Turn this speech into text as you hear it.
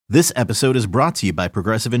This episode is brought to you by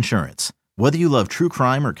Progressive Insurance. Whether you love true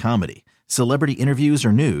crime or comedy, celebrity interviews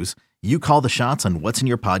or news, you call the shots on what's in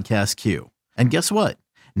your podcast queue. And guess what?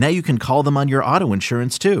 Now you can call them on your auto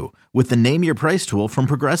insurance too with the Name Your Price tool from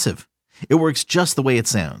Progressive. It works just the way it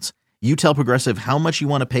sounds. You tell Progressive how much you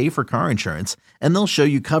want to pay for car insurance, and they'll show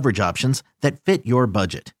you coverage options that fit your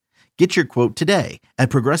budget. Get your quote today at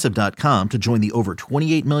Progressive.com to join the over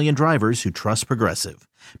 28 million drivers who trust Progressive.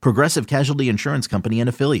 Progressive Casualty Insurance Company and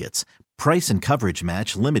Affiliates. Price and coverage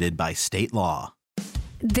match limited by state law.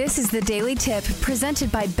 This is the Daily Tip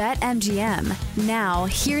presented by BetMGM. Now,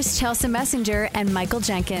 here's Chelsea Messenger and Michael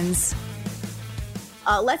Jenkins.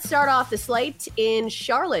 Let's start off the slate in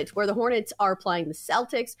Charlotte, where the Hornets are playing the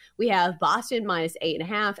Celtics. We have Boston minus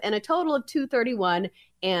 8.5 and a total of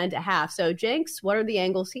 231.5. So, Jenks, what are the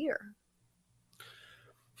angles here?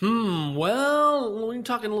 Well, we're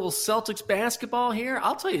talking a little Celtics basketball here.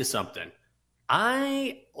 I'll tell you something.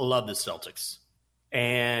 I love the Celtics.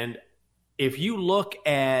 And if you look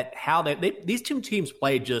at how these two teams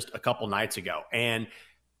played just a couple nights ago, and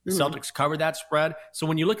the Celtics covered that spread. So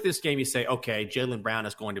when you look at this game, you say, okay, Jaylen Brown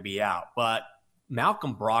is going to be out. But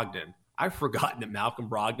Malcolm Brogdon, I've forgotten that Malcolm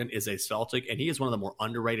Brogdon is a Celtic, and he is one of the more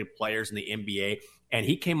underrated players in the NBA. And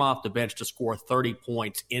he came off the bench to score 30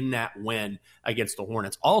 points in that win against the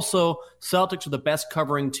Hornets. Also, Celtics are the best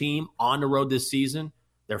covering team on the road this season.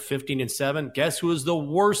 They're 15-7. Guess who is the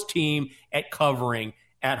worst team at covering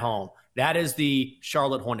at home? That is the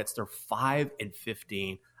Charlotte Hornets. They're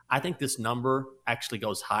 5-15. I think this number actually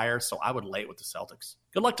goes higher, so I would lay it with the Celtics.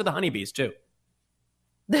 Good luck to the Honeybees, too.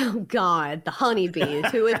 Oh, God, the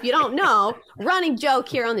Honeybees, who, if you don't know, running joke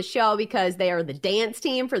here on the show because they are the dance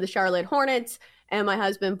team for the Charlotte Hornets, and my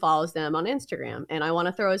husband follows them on Instagram, and I want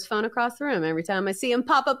to throw his phone across the room every time I see him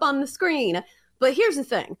pop up on the screen. But here's the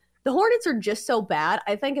thing. The Hornets are just so bad,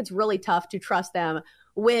 I think it's really tough to trust them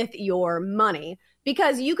with your money.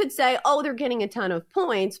 Because you could say, oh, they're getting a ton of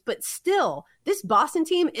points, but still, this Boston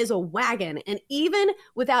team is a wagon. And even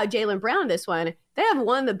without Jaylen Brown this one, they have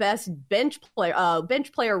one of the best bench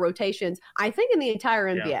player rotations, I think, in the entire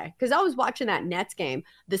NBA. Because I was watching that Nets game,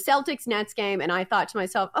 the Celtics-Nets game, and I thought to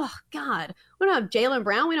myself, oh, God, we don't have Jaylen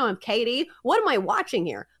Brown, we don't have KD. What am I watching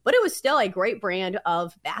here? But it was still a great brand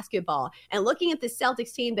of basketball. And looking at the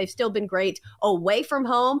Celtics team, they've still been great away from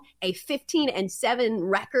home, a 15-7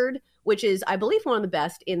 record, which is, I believe, one of the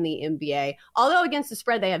best in the NBA. Although against the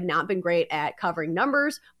spread, they have not been great at covering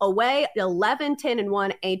numbers. Away,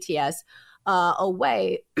 11-10-1 ATS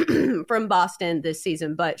away from Boston this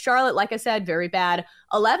season. But Charlotte, like I said, very bad.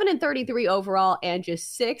 11-33 overall and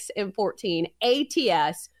just 6-14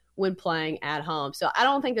 ATS when playing at home. So I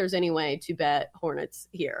don't think there's any way to bet Hornets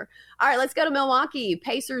here. All right, let's go to Milwaukee.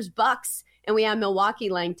 Pacers, Bucks. And we have Milwaukee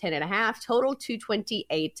laying 10.5, total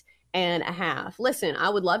 228.5. Listen, I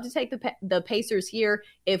would love to take the Pacers here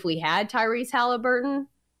if we had Tyrese Halliburton,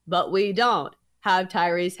 but we don't have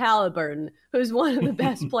Tyrese Halliburton, who's one of the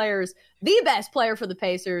best players, the best player for the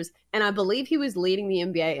Pacers, and I believe he was leading the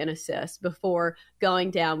NBA in assists before going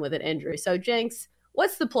down with an injury. So, Jenks,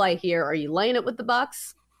 what's the play here? Are you laying it with the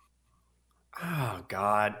Bucks? Oh,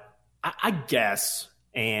 God. I guess.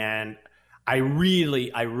 And I really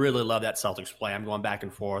love that Celtics play. I'm going back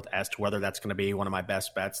and forth as to whether that's going to be one of my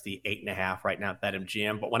best bets, the 8.5 right now at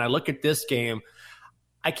BetMGM. But when I look at this game,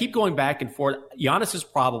 I keep going back and forth. Giannis is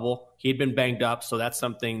probable. He'd been banged up, so that's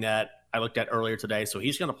something that I looked at earlier today. So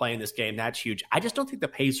he's going to play in this game. That's huge. I just don't think the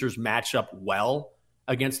Pacers match up well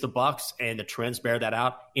against the Bucks, and the trends bear that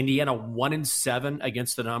out. Indiana 1-7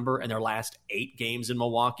 against the number in their last 8 games in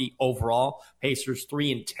Milwaukee. Overall, Pacers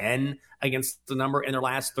 3-10 against the number in their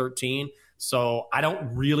last 13. So I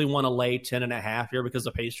don't really want to lay 10.5 here because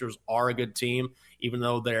the Pacers are a good team, even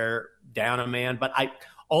though they're down a man. But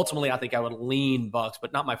ultimately, I think I would lean Bucks,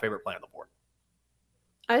 but not my favorite play on the board.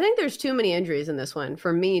 I think there's too many injuries in this one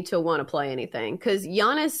for me to want to play anything because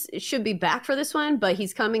Giannis should be back for this one, but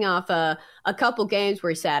he's coming off a couple games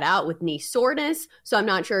where he sat out with knee soreness, so I'm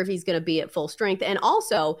not sure if he's going to be at full strength. And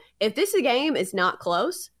also, if this game is not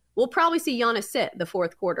close, we'll probably see Giannis sit the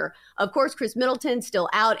fourth quarter. Of course, Chris Middleton's still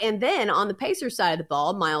out. And then on the Pacers side of the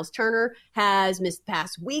ball, Miles Turner has missed the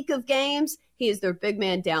past week of games. He is their big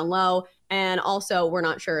man down low. And also, we're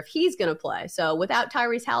not sure if he's going to play. So without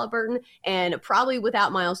Tyrese Halliburton and probably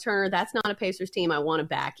without Miles Turner, that's not a Pacers team I want to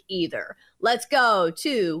back either. Let's go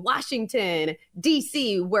to Washington,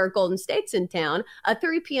 D.C., where Golden State's in town. A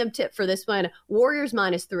 3 p.m. tip for this one, Warriors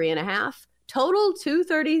minus 3.5. Total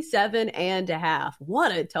 237.5.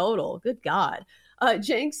 What a total. Good God.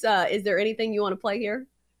 Jenks, is there anything you want to play here?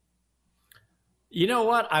 You know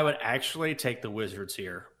what? I would actually take the Wizards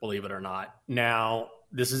here, believe it or not. Now,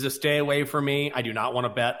 this is a stay away for me. I do not want to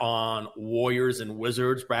bet on Warriors and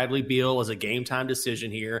Wizards. Bradley Beal is a game time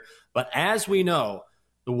decision here. But as we know,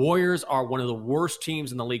 the Warriors are one of the worst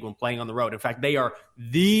teams in the league when playing on the road. In fact, they are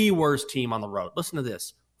the worst team on the road. Listen to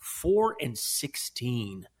this,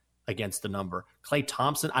 4-16 against the number. Klay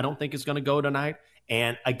Thompson, I don't think is going to go tonight.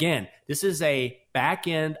 And again, this is a back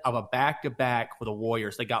end of a back-to-back for the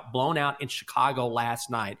Warriors. They got blown out in Chicago last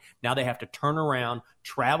night. Now they have to turn around,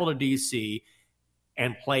 travel to D.C.,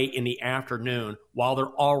 and play in the afternoon. While they're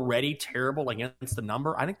already terrible against the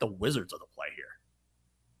number, I think the Wizards are the play here.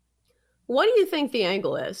 What do you think the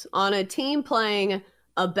angle is on a team playing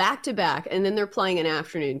a back-to-back and then they're playing an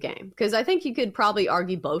afternoon game? Because I think you could probably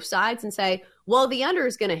argue both sides and say, well, the under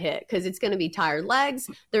is going to hit because it's going to be tired legs.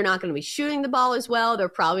 They're not going to be shooting the ball as well. They're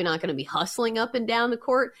probably not going to be hustling up and down the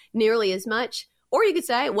court nearly as much. Or you could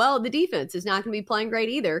say, well, the defense is not going to be playing great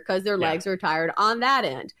either because their legs are tired on that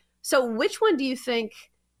end. So which one do you think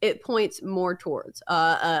it points more towards?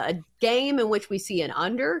 A game in which we see an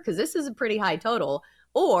under, because this is a pretty high total,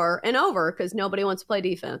 or an over because nobody wants to play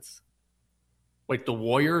defense? Wait, the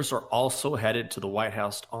Warriors are also headed to the White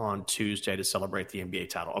House on Tuesday to celebrate the NBA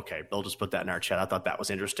title. Okay, Bill just put that in our chat. I thought that was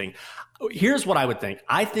interesting. Here's what I would think.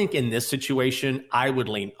 I think in this situation, I would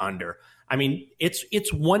lean under. I mean,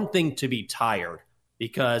 it's one thing to be tired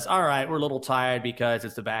because, all right, we're a little tired because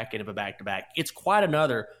it's the back end of a back-to-back. It's quite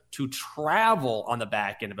another to travel on the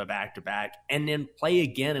back end of a back-to-back and then play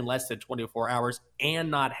again in less than 24 hours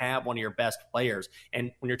and not have one of your best players.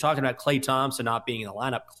 And when you're talking about Klay Thompson not being in the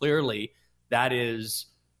lineup, clearly that is,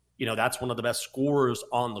 that's one of the best scorers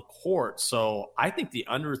on the court. So I think the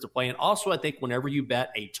under is the play. And also I think whenever you bet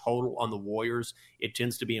a total on the Warriors, it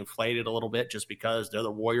tends to be inflated a little bit just because they're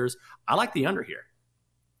the Warriors. I like the under here.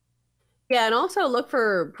 Yeah, and also look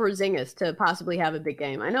for Porzingis to possibly have a big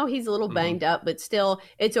game. I know he's a little banged up, but still,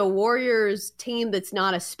 it's a Warriors team that's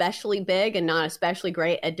not especially big and not especially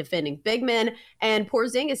great at defending big men. And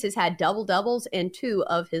Porzingis has had double-doubles in 2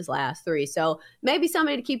 of his last 3. So maybe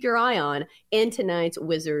somebody to keep your eye on in tonight's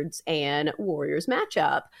Wizards and Warriors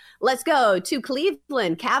matchup. Let's go to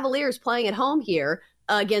Cleveland. Cavaliers playing at home here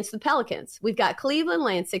against the Pelicans. We've got Cleveland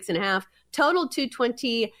laying 6.5, total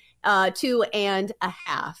 220.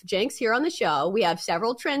 2.5. Jenks, here on the show, we have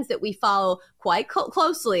several trends that we follow quite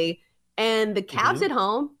closely, and the Cavs at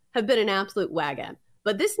home have been an absolute wagon.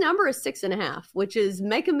 But this number is 6.5, which is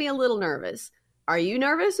making me a little nervous. Are you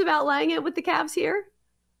nervous about laying it with the Cavs here?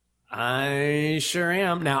 I sure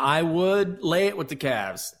am. Now, I would lay it with the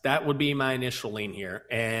Cavs. That would be my initial lean here.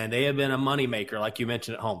 And they have been a moneymaker, like you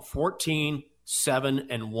mentioned at home.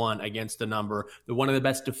 14-7-1 against the number. They're one of the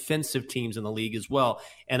best defensive teams in the league as well.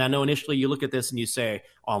 And I know initially you look at this and you say,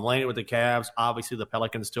 oh, I'm laying it with the Cavs. Obviously, the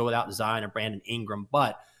Pelicans still without Zion and Brandon Ingram.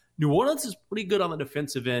 But New Orleans is pretty good on the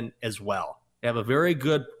defensive end as well. They have a very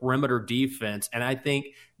good perimeter defense, and I think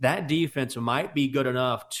that defense might be good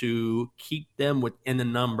enough to keep them within the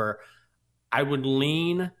number. I would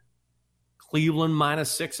lean Cleveland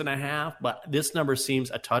minus 6.5, but this number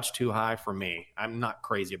seems a touch too high for me. I'm not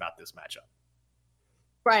crazy about this matchup.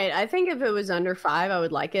 Right. I think if it was under 5, I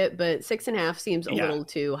would like it, but 6.5 seems a little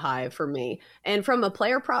too high for me. And from a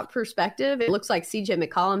player prop perspective, it looks like CJ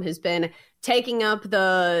McCollum has been taking up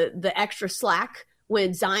the extra slack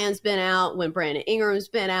when Zion's been out, when Brandon Ingram's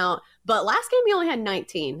been out. But last game, he only had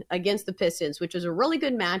 19 against the Pistons, which was a really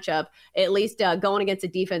good matchup, at least going against a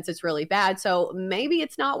defense that's really bad. So maybe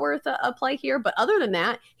it's not worth a play here. But other than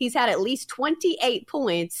that, he's had at least 28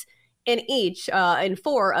 points in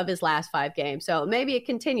 4 of his last 5 games. So maybe it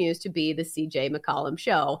continues to be the CJ McCollum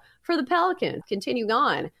show for the Pelicans. Continuing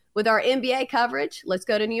on with our NBA coverage, let's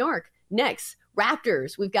go to New York. Knicks,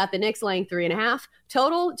 Raptors. We've got the Knicks laying 3.5,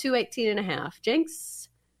 total 218.5. Jinx,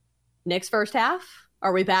 Knicks first half.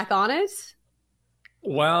 Are we back on it?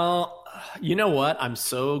 Well, you know what? I'm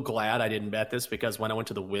so glad I didn't bet this because when I went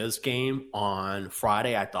to the Wiz game on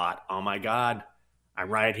Friday, I thought, oh my God, I'm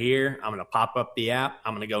right here. I'm going to pop up the app.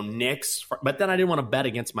 I'm going to go Knicks. But then I didn't want to bet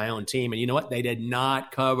against my own team. And you know what? They did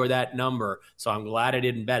not cover that number. So I'm glad I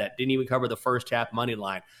didn't bet it. Didn't even cover the first half money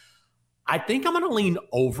line. I think I'm going to lean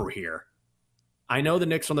over here. I know the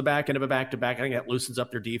Knicks on the back end of a back-to-back. I think that loosens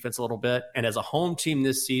up their defense a little bit. And as a home team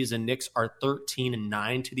this season, Knicks are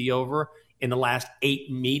 13-9 to the over. In the last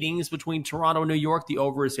 8 meetings between Toronto and New York, the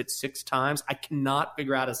over is hit 6 times. I cannot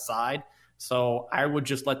figure out a side. So I would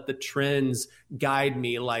just let the trends guide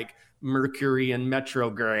me like Mercury and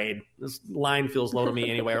Metrograde. This line feels low to me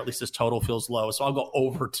anyway, or at least this total feels low. So I'll go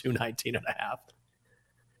over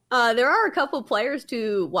 219.5. There are a couple players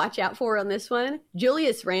to watch out for on this one.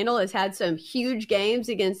 Julius Randle has had some huge games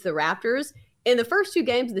against the Raptors. In the first 2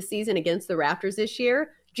 games of the season against the Raptors this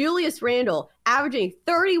year, Julius Randle averaging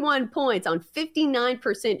 31 points on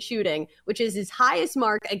 59% shooting, which is his highest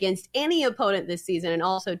mark against any opponent this season, and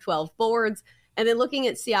also 12 boards. And then looking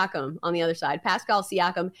at Siakam on the other side, Pascal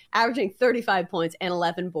Siakam averaging 35 points and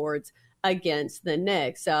 11 boards against the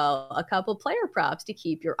Knicks. So a couple player props to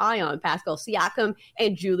keep your eye on, Pascal Siakam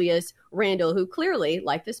and Julius Randle, who clearly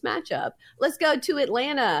like this matchup. Let's go to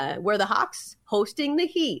Atlanta, where the Hawks hosting the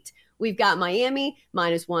Heat. We've got Miami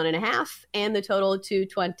 -1.5 and the total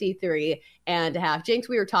 223.5. Jinx,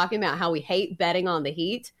 we were talking about how we hate betting on the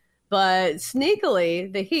Heat, but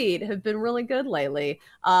sneakily, the Heat have been really good lately.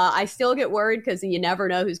 I still get worried because you never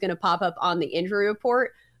know who's going to pop up on the injury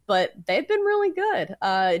report, but they've been really good.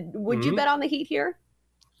 Would you bet on the Heat here?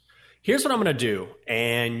 Here's what I'm going to do,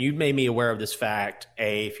 and you made me aware of this fact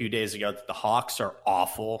a few days ago, that the Hawks are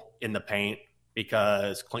awful in the paint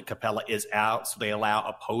because Clint Capella is out, so they allow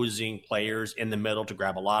opposing players in the middle to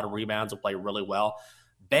grab a lot of rebounds and play really well.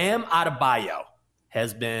 Bam Adebayo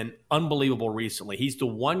has been unbelievable recently. He's the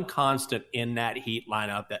one constant in that Heat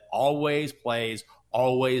lineup that always plays,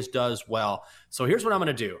 always does well. So here's what I'm going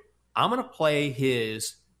to do. I'm going to play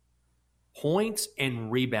his points and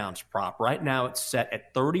rebounds prop. Right now it's set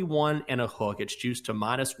at 31 and a hook. It's juiced to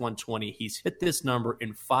 -120. He's hit this number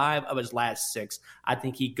in 5 of his last 6. I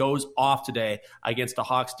think he goes off today against the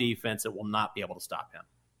Hawks defense that will not be able to stop him.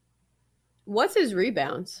 What's his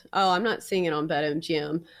rebounds? Oh, I'm not seeing it on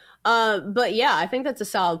BetMGM. But yeah, I think that's a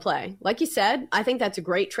solid play. Like you said, I think that's a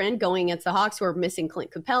great trend going against the Hawks, who are missing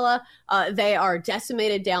Clint Capella. They are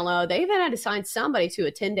decimated down low. They even had to sign somebody to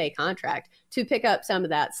a 10-day contract to pick up some of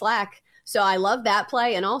that slack. So I love that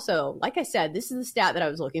play. And also, like I said, this is the stat that I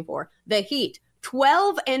was looking for. The Heat,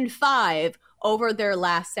 12-5 over their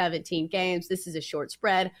last 17 games. This is a short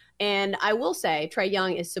spread. And I will say Trae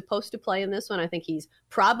Young is supposed to play in this one. I think he's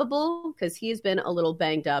probable because he's been a little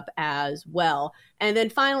banged up as well. And then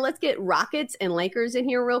finally, let's get Rockets and Lakers in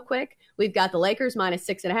here real quick. We've got the Lakers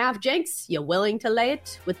 -6.5. Jenks, you willing to lay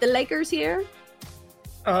it with the Lakers here?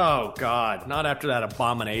 Oh, God. Not after that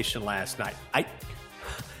abomination last night.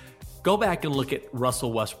 Go back and look at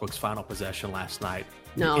Russell Westbrook's final possession last night.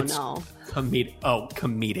 No.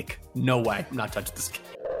 Comedic. No way. I'm not touching this game.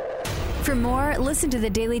 For more, listen to the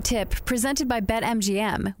Daily Tip presented by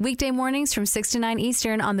BetMGM. Weekday mornings from 6 to 9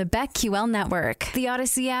 Eastern on the BetQL network, the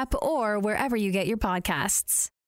Odyssey app, or wherever you get your podcasts.